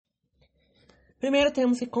Primeiro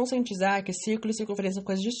temos que conscientizar que círculo e circunferência são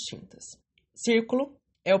coisas distintas. Círculo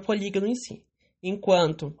é o polígono em si,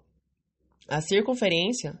 enquanto a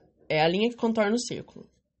circunferência é a linha que contorna o círculo.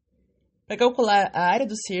 Para calcular a área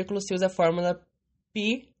do círculo, se usa a fórmula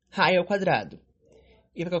π raio ao quadrado.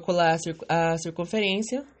 E para calcular a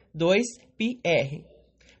circunferência, 2πr.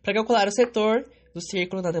 Para calcular o setor do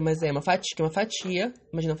círculo, nada mais é uma fatia,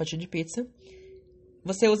 imagina uma fatia de pizza,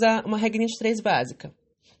 você usa uma regrinha de 3 básica,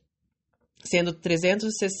 sendo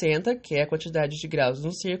 360, que é a quantidade de graus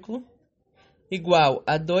no círculo, igual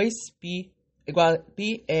a 2π, igual a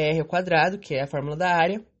πr ao quadrado, que é a fórmula da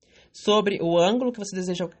área, sobre o ângulo que você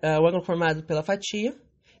deseja, o ângulo formado pela fatia,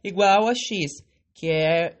 igual a x, que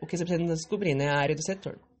é o que você precisa descobrir, né, a área do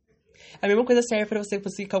setor. A mesma coisa serve para você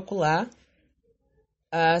conseguir calcular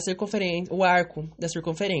a circunferência, o arco da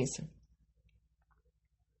circunferência,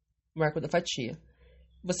 o arco da fatia.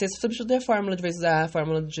 Você substitui a fórmula, de vez de usar a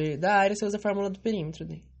fórmula da área, você usa a fórmula do perímetro.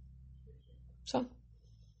 Só.